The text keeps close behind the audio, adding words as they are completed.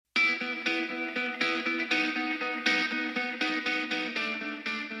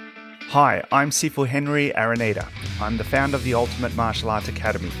Hi, I'm Sifu Henry Araneda. I'm the founder of the Ultimate Martial Arts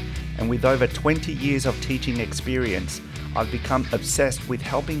Academy, and with over 20 years of teaching experience, I've become obsessed with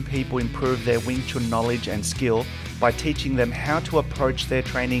helping people improve their Wing Chun knowledge and skill by teaching them how to approach their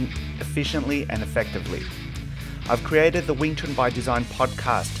training efficiently and effectively. I've created the Wing Chun by Design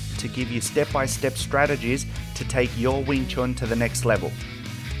podcast to give you step-by-step strategies to take your Wing Chun to the next level.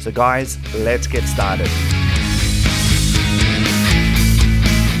 So guys, let's get started.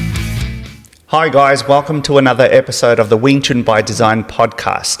 Hi guys, welcome to another episode of the Wing Chun by Design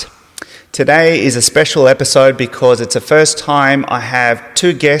podcast. Today is a special episode because it's the first time I have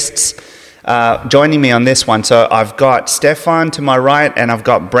two guests joining me on this one. So I've got Stefan to my right and I've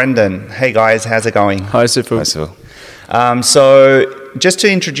got Brendan. Hey guys, how's it going? Hi Sifu. Hi Sifu. So just to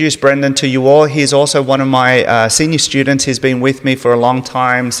introduce Brendan to you all, he's also one of my senior students. He's been with me for a long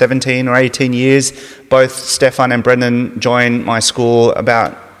time, 17 or 18 years. Both Stefan and Brendan joined my school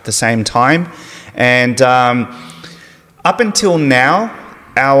about the same time. And up until now,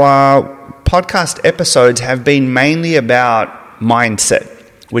 our podcast episodes have been mainly about mindset,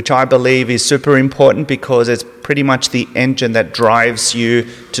 which I believe is super important because it's pretty much the engine that drives you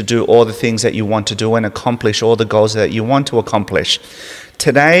to do all the things that you want to do and accomplish all the goals that you want to accomplish.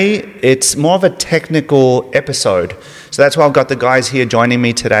 Today, it's more of a technical episode. So that's why I've got the guys here joining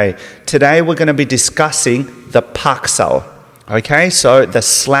me today. Today, we're going to be discussing the Pak Sao. Okay, so the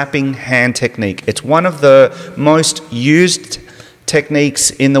slapping hand technique. It's one of the most used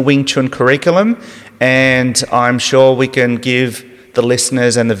techniques in the Wing Chun curriculum, and I'm sure we can give the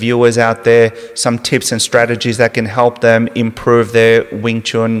listeners and the viewers out there some tips and strategies that can help them improve their Wing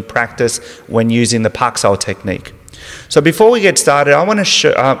Chun practice when using the Pak Sao technique. So before we get started, I want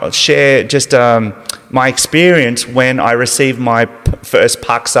to share just my experience when I received my first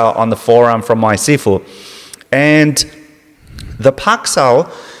Pak Sao on the forearm from my Sifu. And the Pak Sao,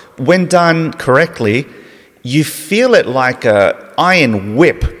 when done correctly, you feel it like an iron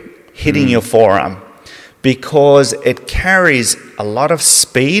whip hitting your forearm because it carries a lot of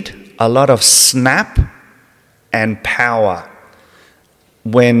speed, a lot of snap and power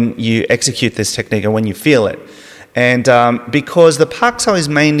when you execute this technique and when you feel it. And because the Pak Sao is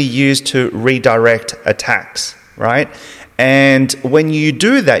mainly used to redirect attacks, right? And when you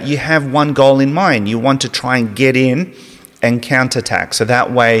do that, you have one goal in mind. You want to try and get in and counterattack. So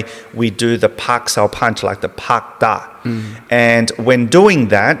that way we do the Pak Sao punch, like the Pak Da. And when doing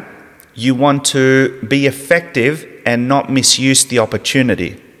that, you want to be effective and not misuse the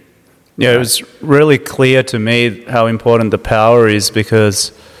opportunity. Yeah, it was really clear to me how important the power is because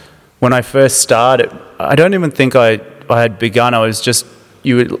when I first started, I don't even think I had begun.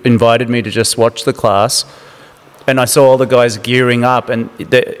 You invited me to just watch the class. And I saw all the guys gearing up, and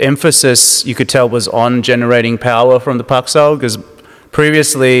the emphasis, you could tell, was on generating power from the Pak Sao, because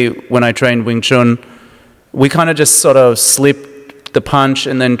previously, when I trained Wing Chun, we kind of just sort of slipped the punch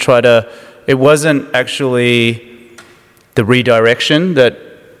and then it wasn't actually the redirection, that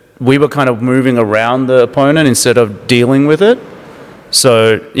we were kind of moving around the opponent instead of dealing with it.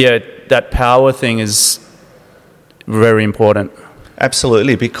 So, yeah, that power thing is very important.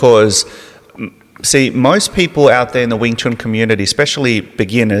 Absolutely, because see, most people out there in the Wing Chun community, especially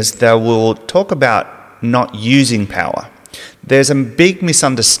beginners, they will talk about not using power. There's a big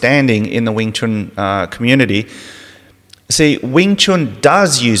misunderstanding in the Wing Chun community. See, Wing Chun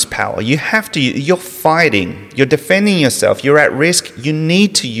does use power. You have to. You're fighting. You're defending yourself. You're at risk. You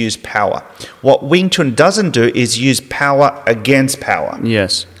need to use power. What Wing Chun doesn't do is use power against power.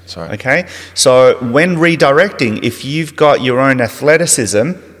 Yes. Sorry. Okay? So when redirecting, if you've got your own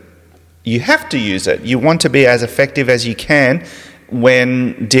athleticism, you have to use it. You want to be as effective as you can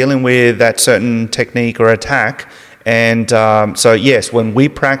when dealing with that certain technique or attack. And so yes, when we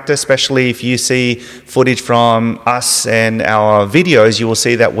practice, especially if you see footage from us and our videos, you will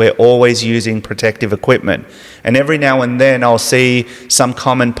see that we're always using protective equipment. And every now and then I'll see some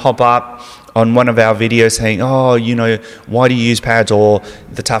comment pop up on one of our videos saying, oh, why do you use pads? Or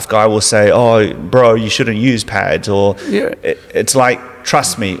the tough guy will say, oh, bro, you shouldn't use pads. Or yeah. It's like,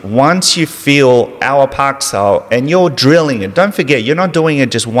 trust me, once you feel our Pak Sao and you're drilling it, don't forget, you're not doing it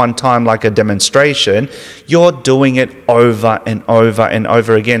just one time like a demonstration. You're doing it over and over and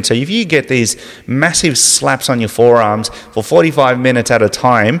over again. So if you get these massive slaps on your forearms for 45 minutes at a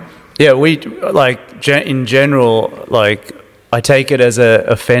time. Yeah, in general, I take it as an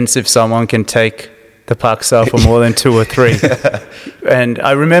offense if someone can take the Pak Sao for more than 2 or 3. And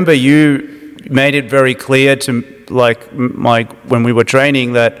I remember you made it very clear to when we were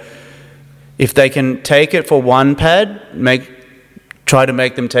training that if they can take it for 1 pad, try to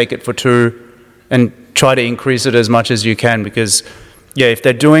make them take it for 2 and try to increase it as much as you can, because Yeah, if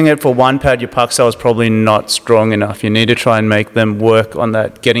they're doing it for one pad, your Paksal is probably not strong enough. You need to try and make them work on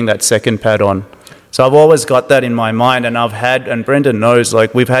that, getting that second pad on. So I've always got that in my mind, and and Brendan knows,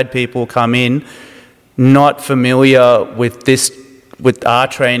 like, we've had people come in not familiar with our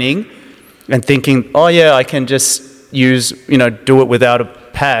training and thinking, oh yeah, I can just do it without a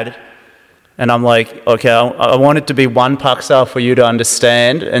pad. And I'm like, okay, I want it to be one Paksal for you to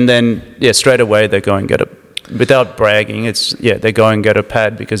understand, and then, straight away they go and get without bragging, they go and get a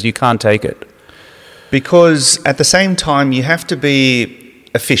pad because you can't take it. Because at the same time, you have to be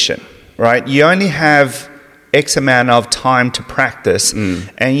efficient, right? You only have X amount of time to practice,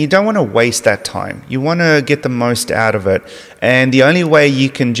 and you don't want to waste that time. You want to get the most out of it. And the only way you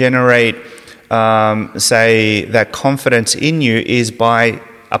can generate, that confidence in you is by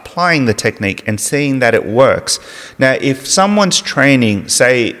applying the technique and seeing that it works. Now, if someone's training,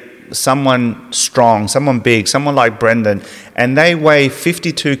 say, someone strong, someone big, someone like Brendan, and they weigh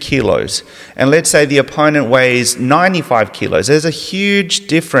 52 kilos, and let's say the opponent weighs 95 kilos, there's a huge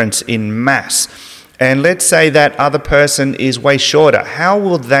difference in mass. And let's say that other person is way shorter. How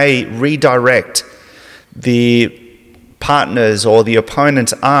will they redirect the partner's or the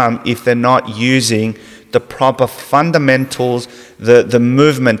opponent's arm if they're not using the proper fundamentals, the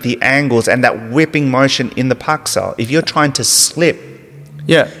movement, the angles, and that whipping motion in the Paksal? If you're trying to slip,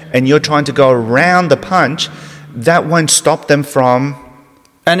 and you're trying to go around the punch, that won't stop them from...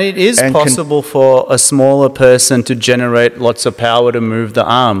 And it is possible for a smaller person to generate lots of power to move the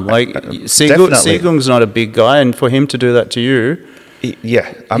arm. Like, Sigung's not a big guy, and for him to do that to you...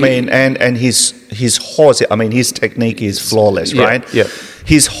 Yeah, I mean, and his horse, I mean, his technique is flawless, right? Yeah.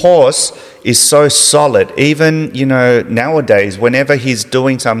 His horse is so solid. Even, nowadays, whenever he's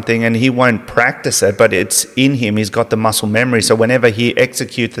doing something and he won't practice it, but it's in him, he's got the muscle memory. So whenever he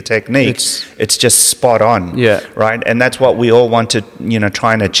executes the technique, it's just spot on, right? And that's what we all want to,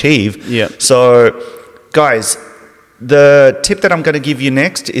 try and achieve. Yeah. So, guys, the tip that I'm going to give you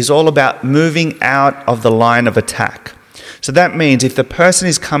next is all about moving out of the line of attack. So that means if the person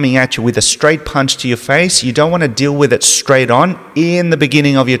is coming at you with a straight punch to your face, you don't want to deal with it straight on in the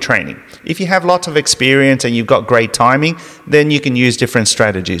beginning of your training. If you have lots of experience and you've got great timing, then you can use different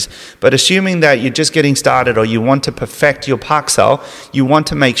strategies. But assuming that you're just getting started or you want to perfect your Paksal, you want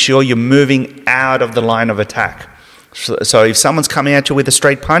to make sure you're moving out of the line of attack. So if someone's coming at you with a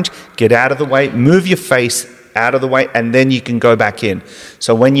straight punch, get out of the way, move your face out of the way, and then you can go back in.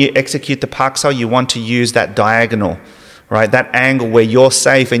 So when you execute the Paksal, you want to use that diagonal, right? That angle where you're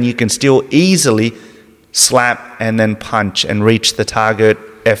safe and you can still easily slap and then punch and reach the target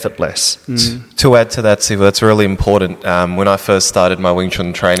effortless. To add to that, Siva, that's really important. When I first started my Wing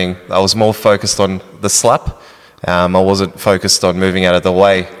Chun training, I was more focused on the slap. I wasn't focused on moving out of the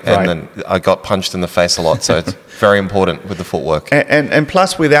way, and then I got punched in the face a lot. So it's very important with the footwork. And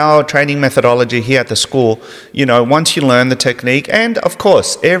plus, with our training methodology here at the school, once you learn the technique, and of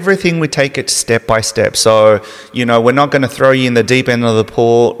course, everything we take it step by step. So, we're not going to throw you in the deep end of the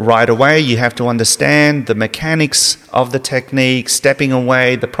pool right away. You have to understand the mechanics of the technique, stepping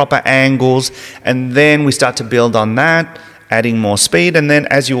away, the proper angles, and then we start to build on that, adding more speed. And then,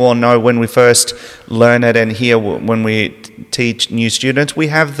 as you all know, when we first learn it, and here when we teach new students, we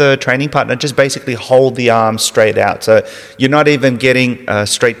have the training partner just basically hold the arm straight out. So you're not even getting a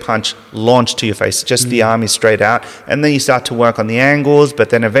straight punch launched to your face, just the arm is straight out. And then you start to work on the angles, but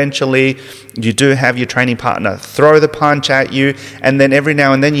then eventually you do have your training partner throw the punch at you, and then every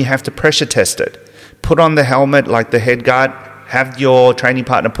now and then you have to pressure test it. Put on the helmet, like the head guard, have your training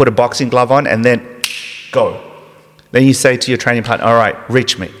partner put a boxing glove on, and then go. Then you say to your training partner, all right,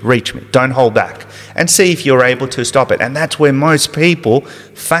 reach me, don't hold back, and see if you're able to stop it. And that's where most people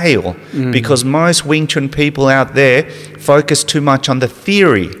fail, because most Wing Chun people out there focus too much on the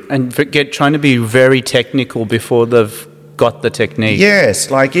theory. And trying to be very technical before they've got the technique.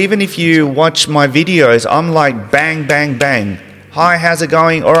 Yes, like even if you watch my videos, I'm like bang, bang, bang. Hi, how's it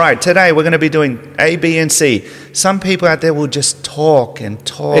going? All right, today we're going to be doing A, B, and C. Some people out there will just talk and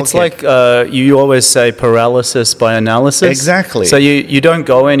talk. It's like you always say paralysis by analysis. Exactly. So you don't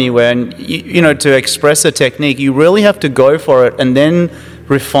go anywhere. And, to express a technique, you really have to go for it and then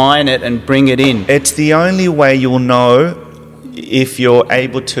refine it and bring it in. It's the only way you'll know if you're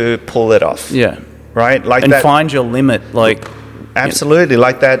able to pull it off. Yeah. Right? And find your limit. Absolutely,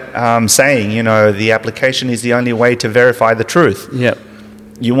 like that saying, the application is the only way to verify the truth. Yeah.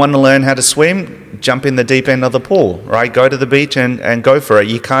 You want to learn how to swim, jump in the deep end of the pool, right? Go to the beach and go for it.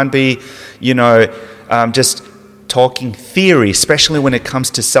 You can't be, just talking theory, especially when it comes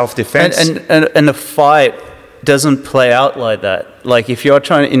to self-defense. And a fight doesn't play out like that. Like if you're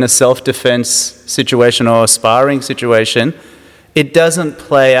trying in a self-defense situation or a sparring situation, it doesn't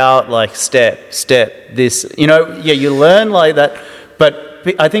play out like step, this. You learn like that, but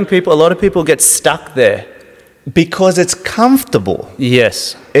I think a lot of people get stuck there. Because it's comfortable.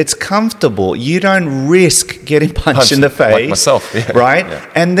 Yes. It's comfortable. You don't risk getting punched in the face. Like myself, yeah. Right?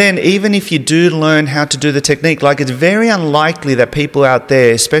 Yeah. And then even if you do learn how to do the technique, like it's very unlikely that people out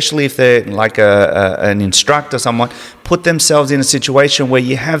there, especially if they're like an instructor, someone, put themselves in a situation where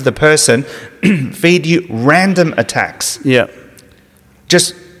you have the person feed you random attacks. Yeah.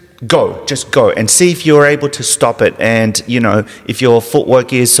 Just go and see if you're able to stop it, and if your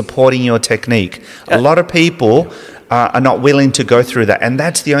footwork is supporting your technique. A lot of people are not willing to go through that, and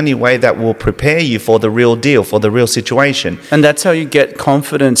that's the only way that will prepare you for the real deal, for the real situation. And that's how you get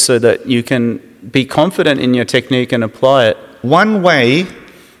confidence, so that you can be confident in your technique and apply it. One way,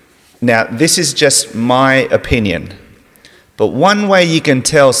 now this is just my opinion, but one way you can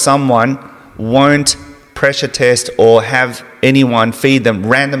tell someone won't pressure test or have anyone feed them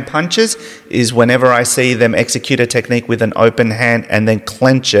random punches is whenever I see them execute a technique with an open hand and then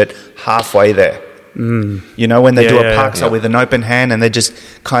clench it halfway there. When they do a paksa with an open hand and they just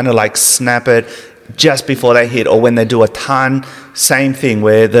kind of like snap it just before they hit, or when they do a tan, same thing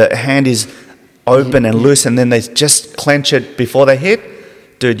where the hand is open and loose and then they just clench it before they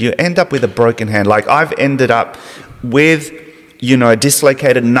hit. Dude, you end up with a broken hand. Like I've ended up with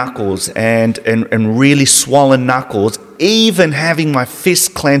dislocated knuckles and really swollen knuckles, even having my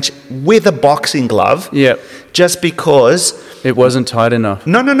fist clenched with a boxing glove. Yeah. Just because it wasn't tight enough.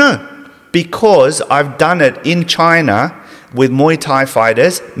 No. Because I've done it in China with Muay Thai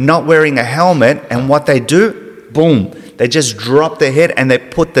fighters not wearing a helmet, and what they do, boom, they just drop their head and they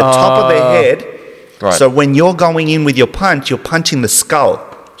put the top of their head. Right. So when you're going in with your punch, you're punching the skull.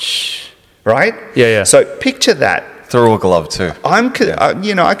 Right? Yeah. So picture that. Through a glove too.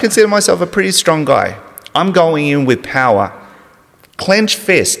 I consider myself a pretty strong guy. I'm going in with power, clenched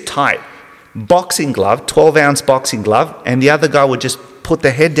fist, tight, boxing glove, 12-ounce boxing glove, and the other guy would just put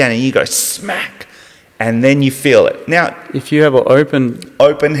the head down and you go smack, and then you feel it. Now, if you have an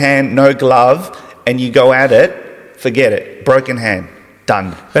open hand, no glove, and you go at it, forget it. Broken hand,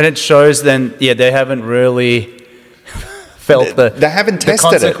 done. And it shows then, they haven't really felt they haven't tested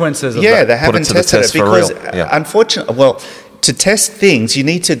consequences it. of Yeah, that. they haven't tested it because, unfortunately, to test things, you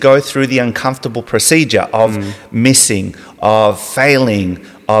need to go through the uncomfortable procedure of missing, of failing,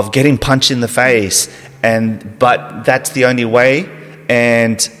 of getting punched in the face, but that's the only way.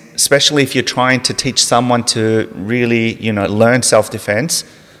 And especially if you're trying to teach someone to really, learn self-defense,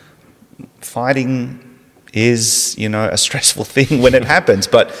 fighting is, a stressful thing when it happens.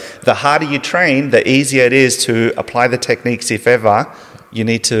 But the harder you train, the easier it is to apply the techniques if ever you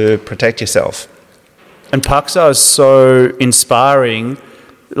need to protect yourself. And Paksa is so inspiring.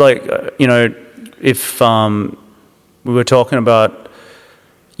 Like, if we were talking about,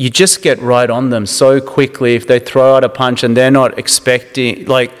 you just get right on them so quickly if they throw out a punch and they're not expecting,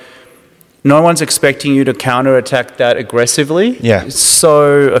 no one's expecting you to counterattack that aggressively. Yeah. It's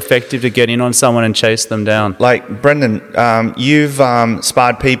so effective to get in on someone and chase them down. Like, Brendan, you've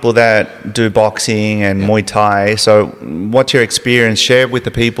sparred people that do boxing and Muay Thai. So what's your experience? Share with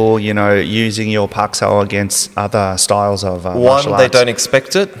the people, using your Paksa against other styles of martial arts. One, they don't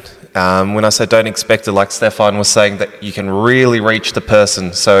expect it. When I say don't expect it, like Stefan was saying, that you can really reach the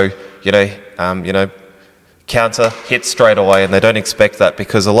person. So, counter, hit straight away, and they don't expect that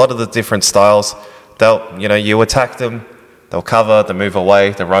because a lot of the different styles, you attack them, they'll cover, they move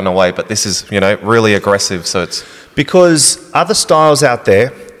away, they run away, but this is, really aggressive, so it's... Because other styles out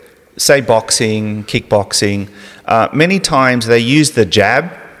there, say boxing, kickboxing, many times they use the jab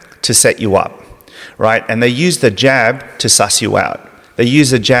to set you up, right? And they use the jab to suss you out. They use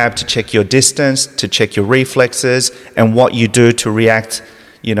the jab to check your distance, to check your reflexes, and what you do to react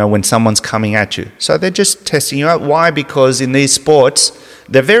when someone's coming at you. So they're just testing you out. Why? Because in these sports,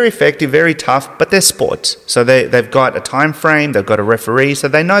 they're very effective, very tough, but they're sports. So they've got a time frame, they've got a referee, so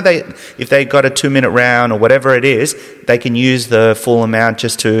they know if they got a 2-minute round or whatever it is, they can use the full amount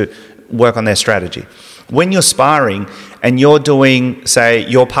just to work on their strategy. When you're sparring and you're doing, say,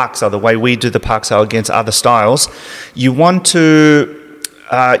 your Paksa, the way we do the Paksa against other styles, you want to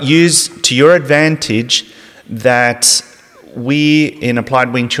use to your advantage that we in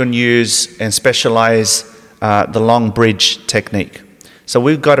Applied Wing Chun use and specialize the long bridge technique. So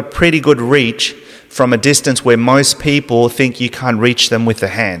we've got a pretty good reach from a distance where most people think you can't reach them with the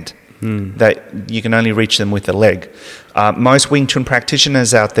hand. That you can only reach them with the leg. Most Wing Chun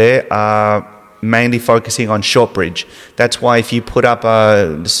practitioners out there are mainly focusing on short bridge. That's why if you put up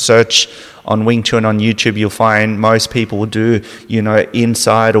a search on Wing Chun on YouTube, you'll find most people do,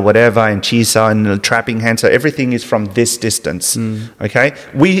 inside or whatever, and chisa and the trapping hand. So everything is from this distance. Okay,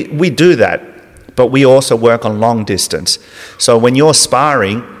 we do that, but we also work on long distance. So when you're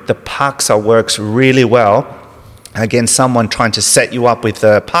sparring, the paksa works really well against someone trying to set you up with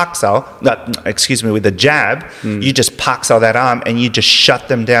a with a jab. You just paksa that arm and you just shut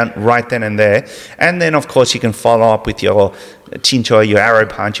them down right then and there. And then, of course, you can follow up with your chincho, your arrow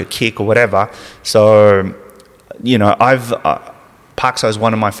punch, your kick or whatever. So, paksa is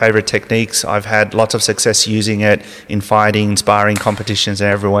one of my favorite techniques. I've had lots of success using it in fighting, sparring competitions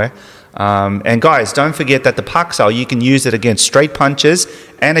and everywhere. And guys, don't forget that the paksa, you can use it against straight punches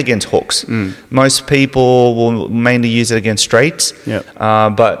and against hooks. Most people will mainly use it against straights,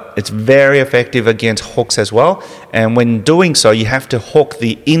 but it's very effective against hooks as well. And when doing so, you have to hook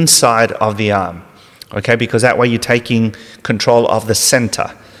the inside of the arm, okay? Because that way you're taking control of the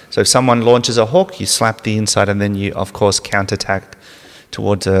center. So if someone launches a hook, you slap the inside and then you, of course, counterattack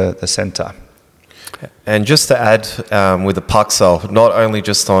towards the center. And just to add with the paksa, not only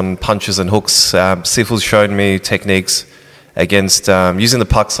just on punches and hooks, Sifu's shown me techniques against using the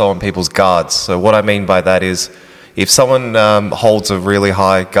paksa on people's guards. So what I mean by that is if someone holds a really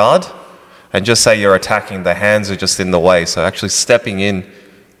high guard and just say you're attacking, the hands are just in the way. So actually stepping in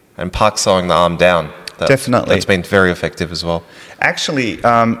and paksaing the arm down. Definitely. That's been very effective as well. Actually,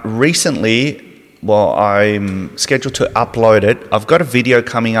 recently, I'm scheduled to upload it. I've got a video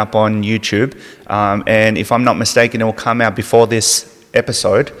coming up on YouTube, and if I'm not mistaken, it will come out before this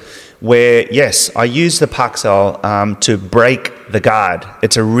episode, where, yes, I use the paksa to break the guard.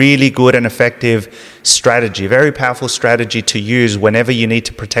 It's a really good and effective strategy, very powerful strategy to use whenever you need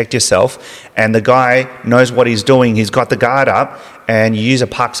to protect yourself, and the guy knows what he's doing. He's got the guard up, and you use a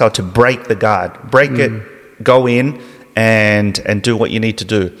paksa to break the guard. Break it, go in, and do what you need to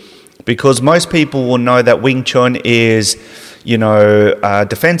do. Because most people will know that Wing Chun is,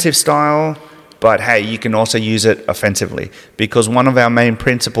 defensive style, but hey, you can also use it offensively. Because one of our main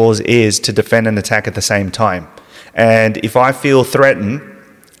principles is to defend and attack at the same time. And if I feel threatened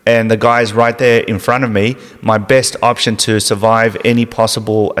and the guy's right there in front of me, my best option to survive any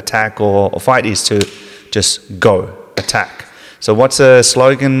possible attack or fight is to just go, attack. So what's a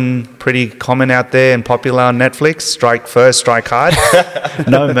slogan pretty common out there and popular on Netflix? Strike first, strike hard.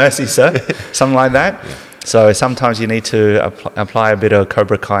 No mercy, sir. Something like that. So sometimes you need to apply a bit of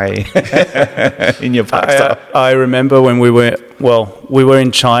Cobra Kai in your paksa. I remember when we were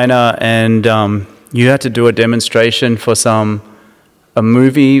in China and you had to do a demonstration for a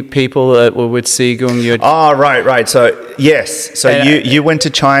movie people that were with Sigung. Right. So yes, so you went to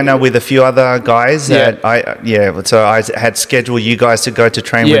China with a few other guys. So I had scheduled you guys to go to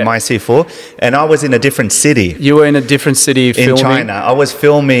train with my Sifu, and I was in a different city. You were in a different city filming? In China. I was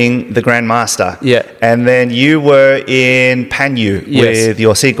filming the Grandmaster. Yeah. And then you were in Panyu with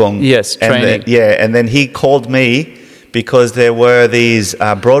your Sigung. Yes, training. And then he called me because there were these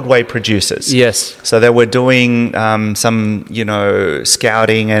Broadway producers. Yes. So they were doing some,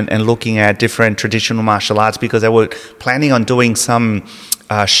 scouting and looking at different traditional martial arts because they were planning on doing some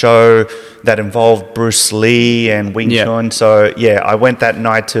show that involved Bruce Lee and Wing Chun. So, I went that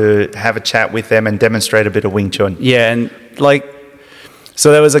night to have a chat with them and demonstrate a bit of Wing Chun. Yeah, and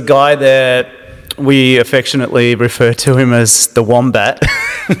so there was a guy there, we affectionately refer to him as the Wombat,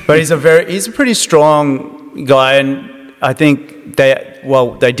 but he's a pretty strong guy, and I think they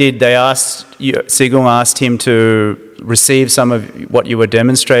asked, Sigung asked him to receive some of what you were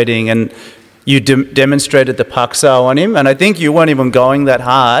demonstrating, and you demonstrated the paksa on him, and I think you weren't even going that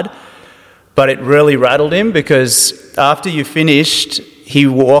hard, but it really rattled him because after you finished, he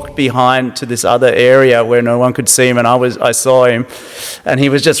walked behind to this other area where no one could see him, and I saw him, and he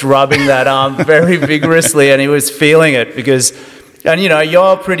was just rubbing that arm very vigorously, and he was feeling it because... And,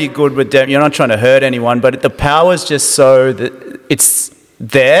 you're pretty good with them. You're not trying to hurt anyone, but the power's just so that it's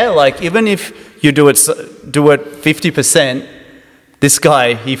there. Like, even if you do it 50%, this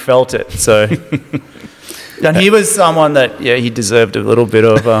guy, he felt it. So, and he was someone that, he deserved a little bit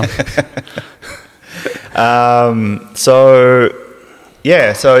of... So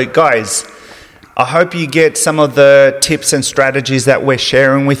guys, I hope you get some of the tips and strategies that we're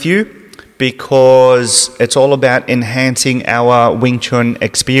sharing with you, because it's all about enhancing our Wing Chun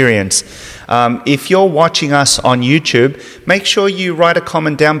experience. If you're watching us on YouTube, make sure you write a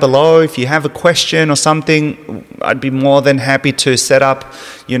comment down below. If you have a question or something, I'd be more than happy to set up,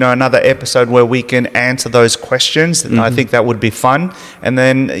 another episode where we can answer those questions. And I think that would be fun. And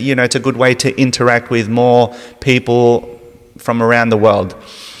then, it's a good way to interact with more people from around the world.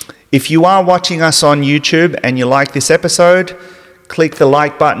 If you are watching us on YouTube and you like this episode, click the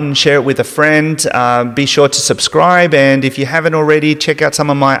like button, share it with a friend. Be sure to subscribe. And if you haven't already, check out some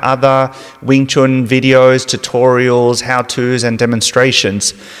of my other Wing Chun videos, tutorials, how-tos, and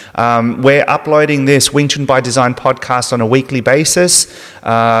demonstrations. We're uploading this Wing Chun by Design podcast on a weekly basis.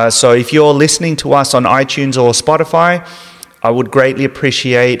 So if you're listening to us on iTunes or Spotify, I would greatly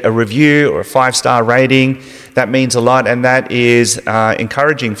appreciate a review or a 5-star rating. That means a lot, and that is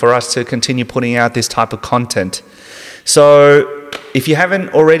encouraging for us to continue putting out this type of content. So if you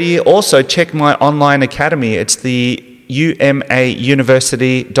haven't already, also check my online academy. It's the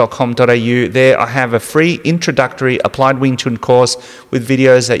umauniversity.com.au. There I have a free introductory applied Wing Chun course with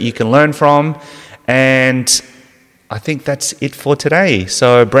videos that you can learn from. And I think that's it for today.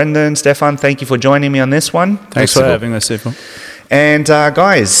 So Brendan, Stefan, thank you for joining me on this one. Thanks for having us, Sifu. And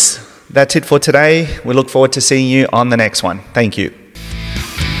guys, that's it for today. We look forward to seeing you on the next one. Thank you.